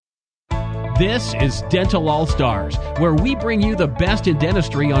This is Dental All Stars, where we bring you the best in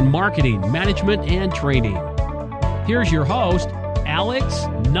dentistry on marketing, management, and training. Here's your host, Alex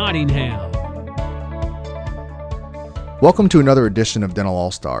Nottingham. Welcome to another edition of Dental All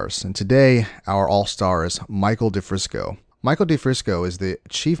Stars, and today our All-Star is Michael DeFrisco. Michael DeFrisco is the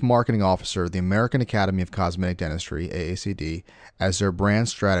Chief Marketing Officer of the American Academy of Cosmetic Dentistry, AACD, as their brand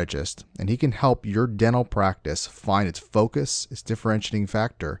strategist, and he can help your dental practice find its focus, its differentiating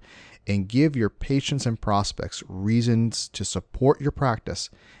factor, and give your patients and prospects reasons to support your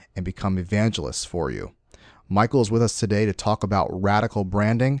practice and become evangelists for you. Michael is with us today to talk about radical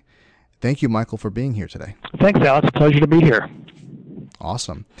branding. Thank you, Michael, for being here today. Thanks, Alex. Pleasure to be here.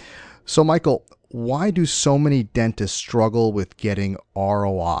 Awesome. So, Michael, why do so many dentists struggle with getting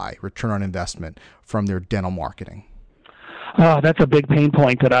ROI, return on investment, from their dental marketing? That's a big pain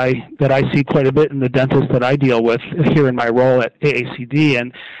point that I see quite a bit in the dentists that I deal with here in my role at AACD.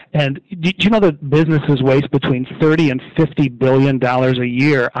 And do you know that businesses waste between $30 and $50 billion a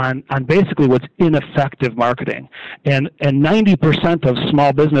year on basically what's ineffective marketing? And 90% of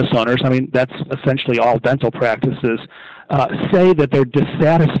small business owners, I mean, that's essentially all dental practices, say that they're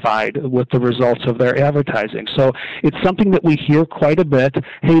dissatisfied with the results of their advertising. So it's something that we hear quite a bit.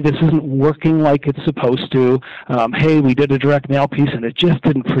 Hey, this isn't working like it's supposed to. Hey, we did a direct mail piece and it just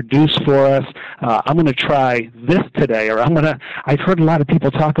didn't produce for us. I'm going to try this today, or I've heard a lot of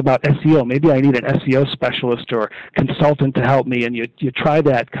people talk about SEO. Maybe I need an SEO specialist or consultant to help me, and you try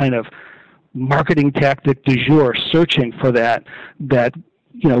that kind of marketing tactic du jour, searching for that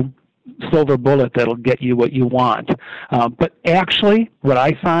silver bullet that'll get you what you want. But actually, what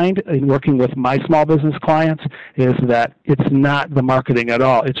I find in working with my small business clients is that it's not the marketing at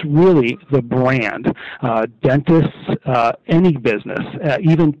all. It's really the brand. Dentists, any business,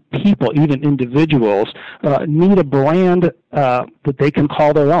 even people, even individuals, need a brand that they can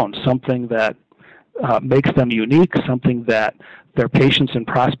call their own, something that makes them unique, something that their patients and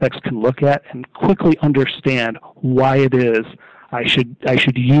prospects can look at and quickly understand why it is I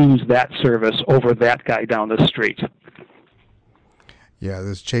should use that service over that guy down the street. Yeah,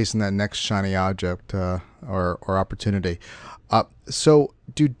 there's chasing that next shiny object or opportunity. So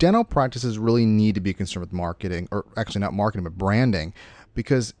do dental practices really need to be concerned with marketing, or actually not marketing, but branding?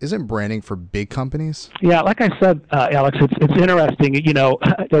 Because isn't branding for big companies? Yeah, like I said, Alex, it's interesting. You know,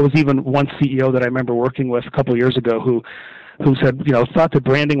 there was even one CEO that I remember working with a couple of years ago who said, thought that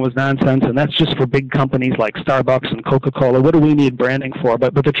branding was nonsense, and that's just for big companies like Starbucks and Coca-Cola. What do we need branding for?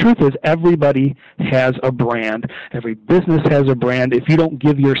 But the truth is, everybody has a brand. Every business has a brand. If you don't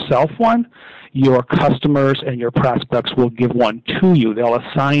give yourself one, your customers and your prospects will give one to you. They'll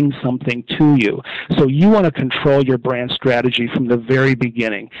assign something to you. So you want to control your brand strategy from the very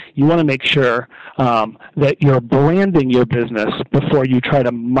beginning. You want to make sure that you're branding your business before you try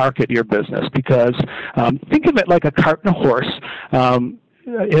to market your business, because think of it like a cart and a horse.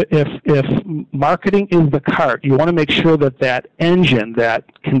 If marketing is the cart, you want to make sure that engine, that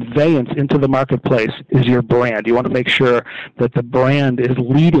conveyance into the marketplace is your brand. You want to make sure that the brand is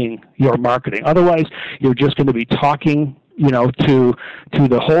leading your marketing. Otherwise, you're just going to be talking, to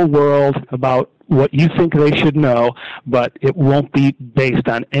the whole world about what you think they should know, but it won't be based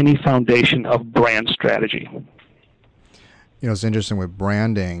on any foundation of brand strategy. It's interesting with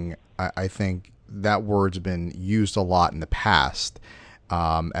branding. I think that word's been used a lot in the past.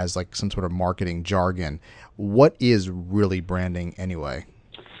 As like some sort of marketing jargon. What is really branding anyway?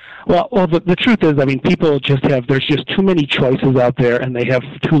 Well, the truth is, people there's just too many choices out there, and they have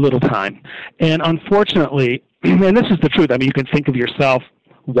too little time. And unfortunately, and this is the truth, you can think of yourself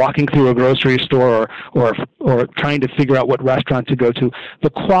walking through a grocery store or trying to figure out what restaurant to go to. The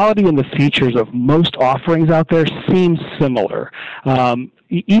quality and the features of most offerings out there seem similar.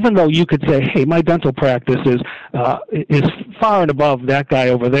 Even though you could say, hey, my dental practice is far and above that guy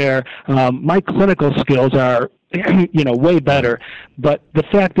over there. My clinical skills are, way better. But the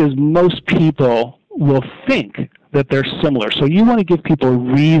fact is, most people will think that they're similar. So you want to give people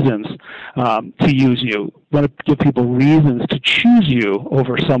reasons to use you. You want to give people reasons to choose you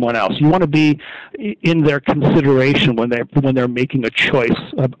over someone else. You want to be in their consideration when they're making a choice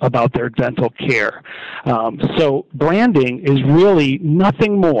about their dental care. So branding is really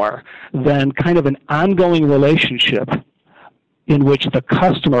nothing more than kind of an ongoing relationship in which the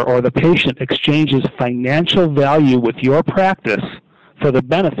customer or the patient exchanges financial value with your practice for the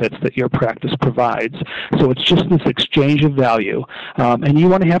benefits that your practice provides. So it's just this exchange of value. And you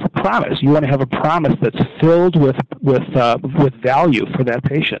want to have a promise. You want to have a promise that's filled with value for that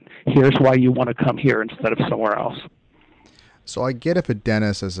patient. Here's why you want to come here instead of somewhere else. So I get if a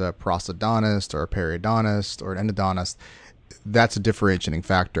dentist is a prosthodontist or a periodontist or an endodontist, that's a differentiating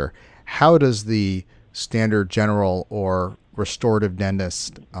factor. how does the Standard General or Restorative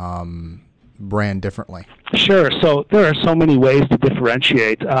Dentist brand differently? Sure. So there are so many ways to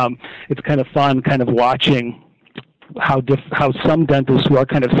differentiate. It's kind of fun kind of watching how some dentists who are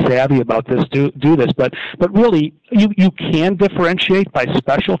kind of savvy about this do this, but really you can differentiate by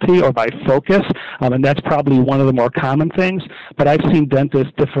specialty or by focus, and that's probably one of the more common things. But I've seen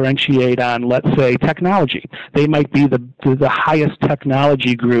dentists differentiate on, let's say, technology. They might be the highest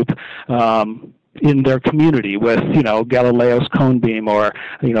technology group in their community with, Galileo's cone beam or,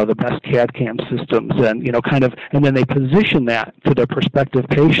 the best CAD/CAM systems, and, and then they position that to their prospective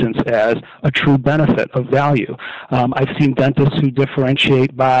patients as a true benefit of value. I've seen dentists who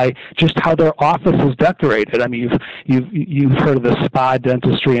differentiate by just how their office is decorated. I mean, you've heard of the spa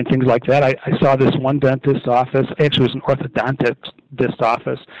dentistry and things like that. I saw this one dentist office, actually it was an orthodontist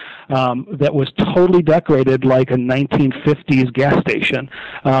office, that was totally decorated like a 1950s gas station.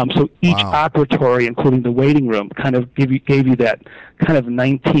 So each operatory, including the waiting room, kind of gave you that kind of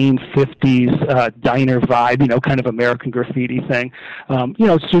 1950s diner vibe, kind of American graffiti thing. So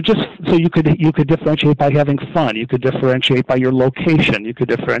you could differentiate by having fun. You could differentiate by your location. You could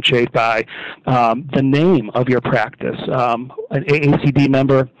differentiate by the name of your practice. An AACD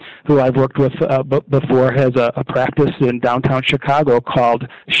member who I've worked with before has a practice in downtown Chicago called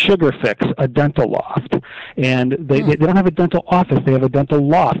Sugar Fix, a dental loft. And they don't have a dental office, they have a dental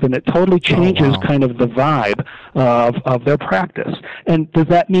loft, and it totally changes kind of the vibe of their practice. And does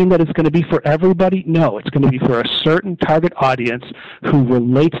that mean that it's going to be for everybody? No, it's going to be for a certain target audience who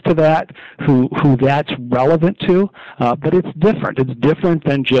relates to that, who that's relevant to, but it's different. It's different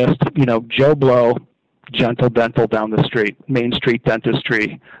than just, Joe Blow, gentle dental down the street, Main Street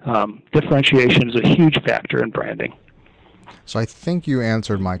dentistry. Differentiation is a huge factor in branding. So I think you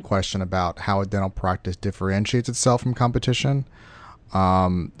answered my question about how a dental practice differentiates itself from competition.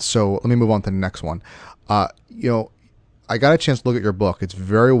 So let me move on to the next one. I got a chance to look at your book. It's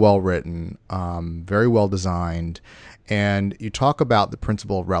very well written, very well designed, and you talk about the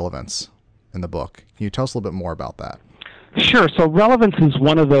principle of relevance in the book. Can you tell us a little bit more about that? Sure. So relevance is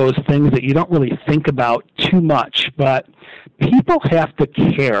one of those things that you don't really think about too much, but people have to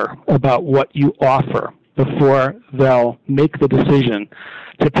care about what you offer before they'll make the decision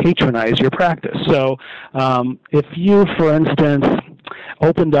to patronize your practice. So if you, for instance,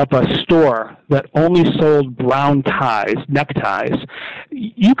 opened up a store that only sold brown neckties,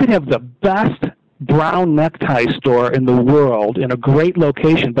 you could have the best brown necktie store in the world in a great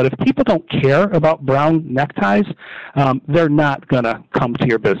location, but if people don't care about brown neckties, they're not going to come to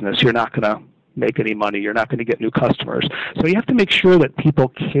your business. You're not going to make any money. You're not going to get new customers. So you have to make sure that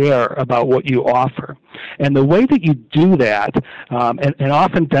people care about what you offer. And the way that you do that, and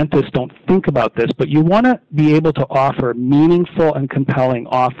often dentists don't think about this, but you want to be able to offer meaningful and compelling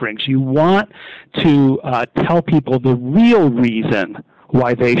offerings. You want to tell people the real reason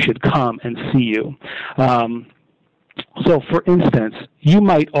why they should come and see you. So, for instance, you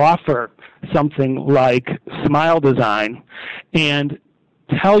might offer something like Smile Design and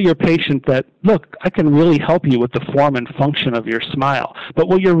tell your patient that, look, I can really help you with the form and function of your smile. But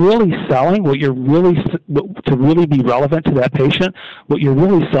what you're really selling, to really be relevant to that patient, what you're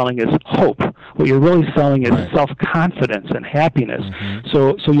really selling is hope. What you're really selling is self-confidence and happiness. Mm-hmm.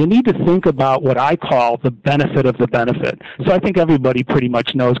 So you need to think about what I call the benefit of the benefit. So I think everybody pretty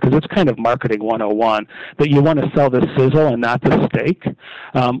much knows, because it's kind of marketing 101, that you want to sell the sizzle and not the steak.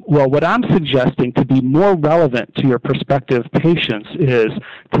 Well, what I'm suggesting to be more relevant to your prospective patients is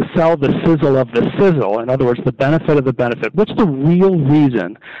to sell the sizzle of the sizzle. In other words, the benefit of the benefit. What's the real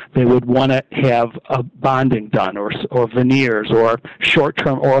reason they would want to have a bonding done, or veneers, or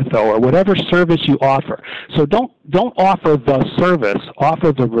short-term ortho, or whatever service you offer? So don't offer the service,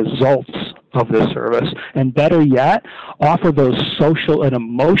 offer the results of the service, and better yet, offer those social and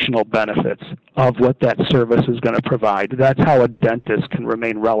emotional benefits of what that service is going to provide. That's how a dentist can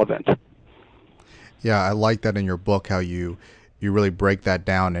remain relevant. Yeah, I like that in your book, how you really break that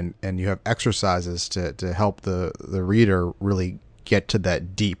down, and you have exercises to help the reader really get to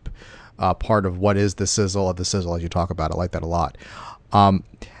that deep part of what is the sizzle of the sizzle, as you talk about. I like that a lot.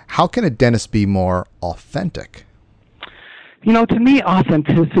 How can a dentist be more authentic? To me,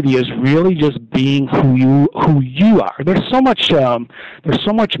 authenticity is really just being who you are. There's so much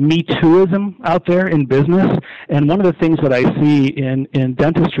Me Tooism out there in business, and one of the things that I see in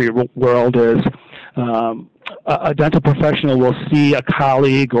dentistry world is a dental professional will see a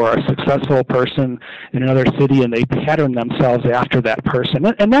colleague or a successful person in another city, and they pattern themselves after that person.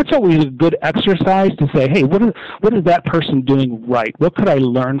 And that's always a good exercise to say, hey, what is that person doing right? What could I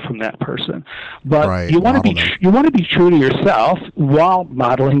learn from that person? But right. you want to be true to yourself while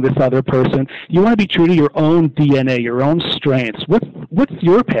modeling this other person. You want to be true to your own DNA, your own strengths. What's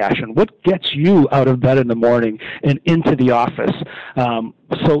your passion? What gets you out of bed in the morning and into the office?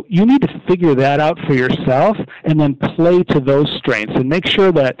 So you need to figure that out for yourself and then play to those strengths and make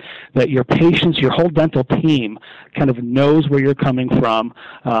sure that your patients, your whole dental team kind of knows where you're coming from,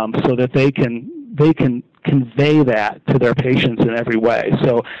 so that they can convey that to their patients in every way.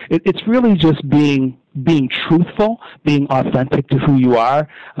 So it's really just being truthful, being authentic to who you are,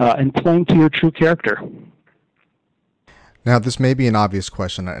 and playing to your true character. Now, this may be an obvious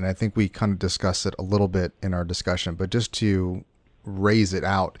question, and I think we kind of discussed it a little bit in our discussion, but just to raise it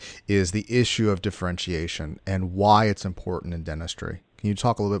out, is the issue of differentiation and why it's important in dentistry. Can you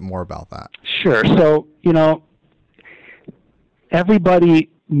talk a little bit more about that? Sure. So,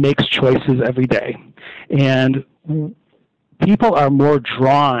 everybody makes choices every day, and people are more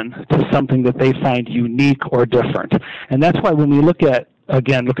drawn to something that they find unique or different. And that's why when we look at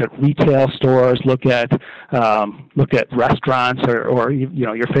retail stores, look at restaurants or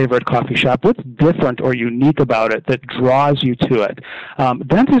your favorite coffee shop, what's different or unique about it that draws you to it?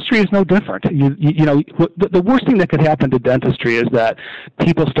 Dentistry is no different. The worst thing that could happen to dentistry is that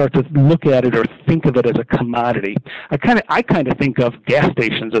people start to look at it or think of it as a commodity. I kind of think of gas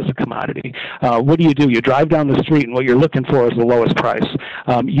stations as a commodity. What do? You drive down the street, and what you're looking for is the lowest price.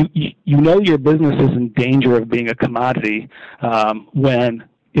 You know your business is in danger of being a commodity when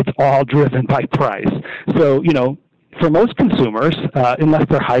it's all driven by price. So, for most consumers, unless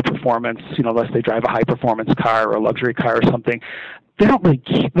they're high performance, unless they drive a high performance car or a luxury car or something, they don't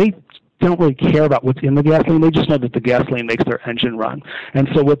really care about what's in the gasoline. They just know that the gasoline makes their engine run. And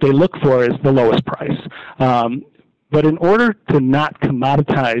so what they look for is the lowest price. But in order to not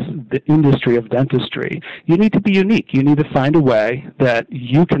commoditize the industry of dentistry, you need to be unique. You need to find a way that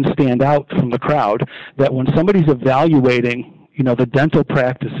you can stand out from the crowd, that when somebody's evaluating the dental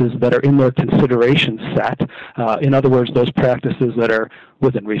practices that are in their consideration set, in other words, those practices that are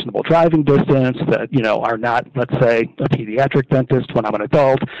within reasonable driving distance, that, are not, let's say, a pediatric dentist when I'm an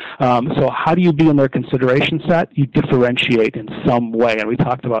adult. So how do you be in their consideration set? You differentiate in some way, and we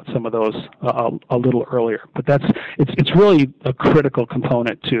talked about some of those a little earlier. But it's really a critical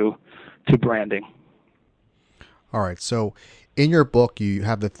component to branding. All right. So in your book, you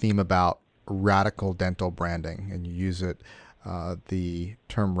have the theme about radical dental branding, and you use it, the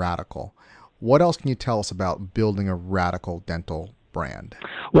term radical. What else can you tell us about building a radical dental brand?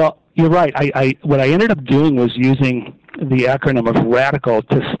 Well, you're right. What I ended up doing was using the acronym of RADICAL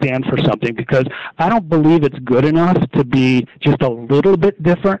to stand for something, because I don't believe it's good enough to be just a little bit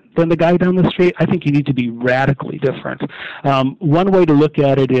different than the guy down the street. I think you need to be radically different. One way to look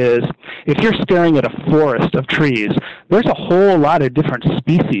at it is, if you're staring at a forest of trees, there's a whole lot of different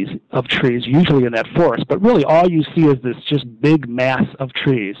species of trees usually in that forest, but really all you see is this just big mass of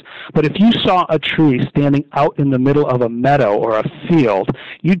trees. But if you saw a tree standing out in the middle of a meadow or a field,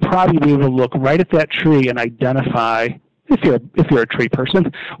 you'd probably be able to look right at that tree and identify, if you're a tree person,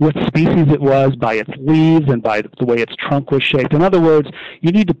 what species it was by its leaves and by the way its trunk was shaped. In other words,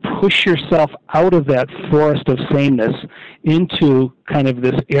 you need to push yourself out of that forest of sameness into kind of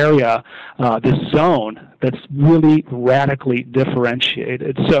this area, this zone that's really radically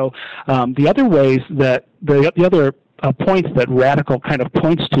differentiated. So the other ways that the other points that radical kind of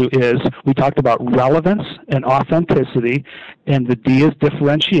points to is, we talked about relevance and authenticity, and the D is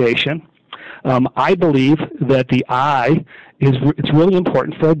differentiation. I believe that the I it's really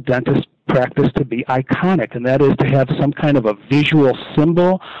important for a dentist practice to be iconic, and that is to have some kind of a visual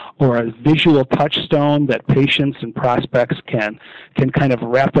symbol or a visual touchstone that patients and prospects can kind of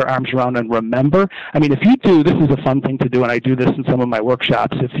wrap their arms around and remember. I mean, if you do, this is a fun thing to do, and I do this in some of my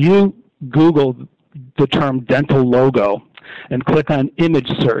workshops. If you Google the term dental logo and click on image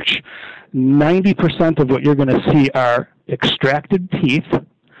search, 90% of what you're going to see are extracted teeth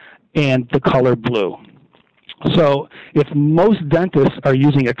and the color blue. So if most dentists are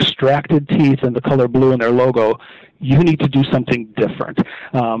using extracted teeth and the color blue in their logo, you need to do something different,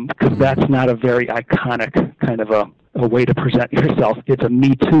 because that's not a very iconic kind of a way to present yourself. It's a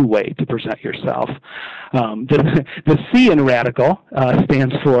Me Too way to present yourself. The C in radical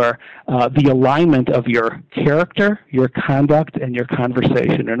stands for the alignment of your character, your conduct, and your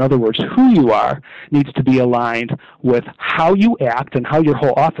conversation. In other words, who you are needs to be aligned with how you act and how your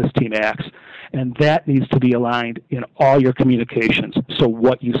whole office team acts, and that needs to be aligned in all your communications, so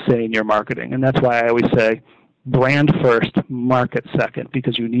what you say in your marketing. And that's why I always say, brand first, market second,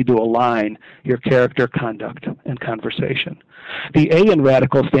 because you need to align your character, conduct, and conversation. The A in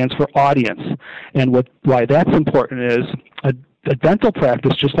radical stands for audience, and why that's important is a dental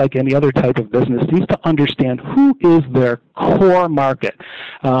practice, just like any other type of business, needs to understand who is their core market.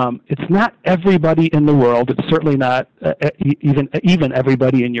 It's not everybody in the world. It's certainly not even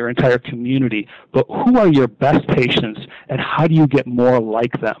everybody in your entire community. But who are your best patients, and how do you get more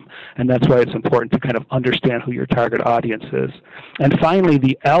like them? And that's why it's important to kind of understand who your target audience is. And finally,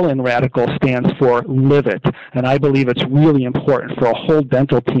 the L in radical stands for live it. And I believe it's really important for a whole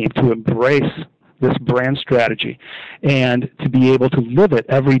dental team to embrace this brand strategy and to be able to live it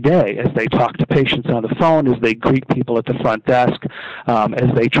every day as they talk to patients on the phone, as they greet people at the front desk,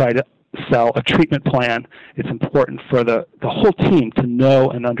 as they try to sell a treatment plan. It's important for the whole team to know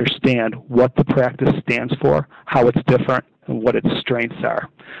and understand what the practice stands for, how it's different, and what its strengths are.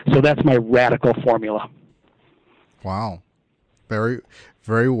 So that's my radical formula. Wow. Very,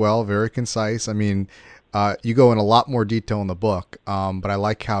 very well, very concise. I mean, you go in a lot more detail in the book, but I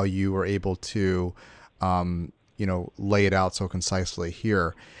like how you were able to, lay it out so concisely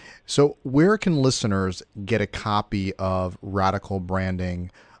here. So where can listeners get a copy of Radical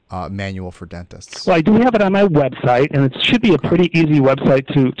Branding Manual for Dentists? Well, I do have it on my website, and it should be a pretty easy website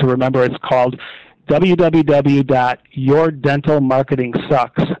to remember. It's called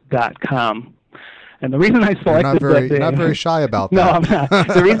www.yourdentalmarketingsucks.com. And the reason I selected You're not very shy about that. No, I'm not.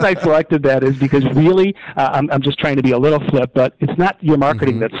 The reason I selected that is because really, I'm just trying to be a little flip, but it's not your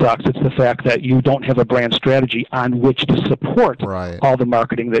marketing that sucks. It's the fact that you don't have a brand strategy on which to support all the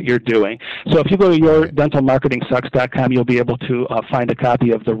marketing that you're doing. So if you go to yourdentalmarketingsucks.com, you'll be able to find a copy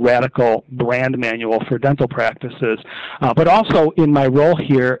of the Radical Brand Manual for Dental Practices. But also in my role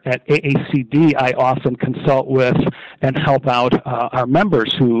here at AACD, I often consult with and help out our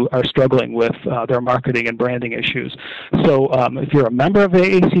members who are struggling with their marketing and branding issues. So if you're a member of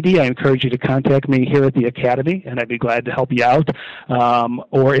AACD, I encourage you to contact me here at the Academy, and I'd be glad to help you out.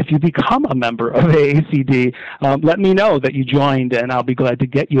 Or if you become a member of AACD, let me know that you joined, and I'll be glad to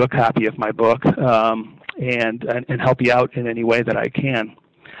get you a copy of my book and help you out in any way that I can,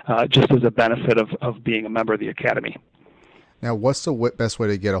 just as a benefit of being a member of the Academy. Now, what's the best way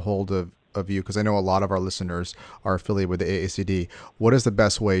to get a hold of you? Because I know a lot of our listeners are affiliated with the AACD. What is the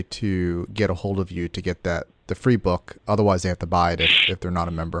best way to get a hold of you to get the free book? Otherwise, they have to buy it if they're not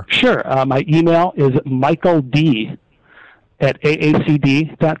a member. Sure. My email is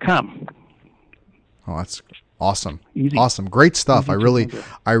michaeld@aacd.com. Oh, that's awesome. Easy. Awesome. Great stuff. Easy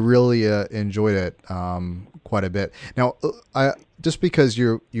I really enjoyed it quite a bit. Now, just because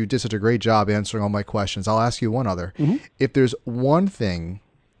you did such a great job answering all my questions, I'll ask you one other. Mm-hmm. If there's one thing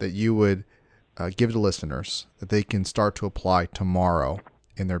that you would give to listeners that they can start to apply tomorrow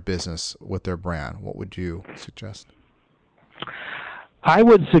in their business with their brand, what would you suggest? I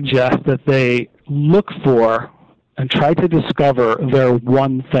would suggest that they look for and try to discover their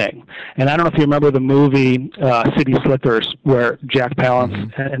one thing. And I don't know if you remember the movie City Slickers, where Jack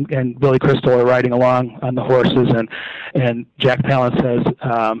Palance and Billy Crystal are riding along on the horses, and Jack Palance says,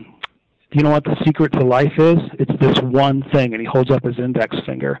 do you know what the secret to life is? It's this one thing, and he holds up his index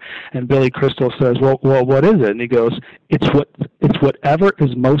finger. And Billy Crystal says, well, what is it? And he goes, it's whatever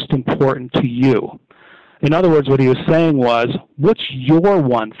is most important to you. In other words, what he was saying was, what's your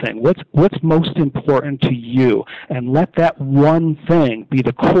one thing? What's most important to you? And let that one thing be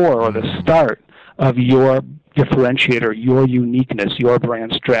the core or the start of your differentiator, your uniqueness, your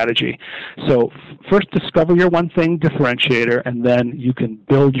brand strategy. So first discover your one thing differentiator, and then you can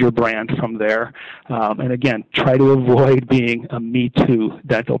build your brand from there. And again, try to avoid being a Me Too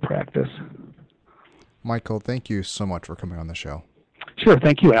dental practice. Michael, thank you so much for coming on the show. Sure.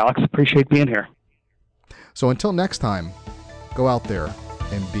 Thank you, Alex. Appreciate being here. So until next time, go out there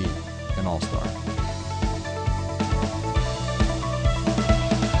and be an all-star.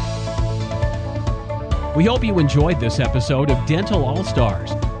 We hope you enjoyed this episode of Dental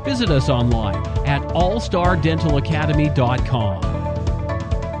All-Stars. Visit us online at allstardentalacademy.com.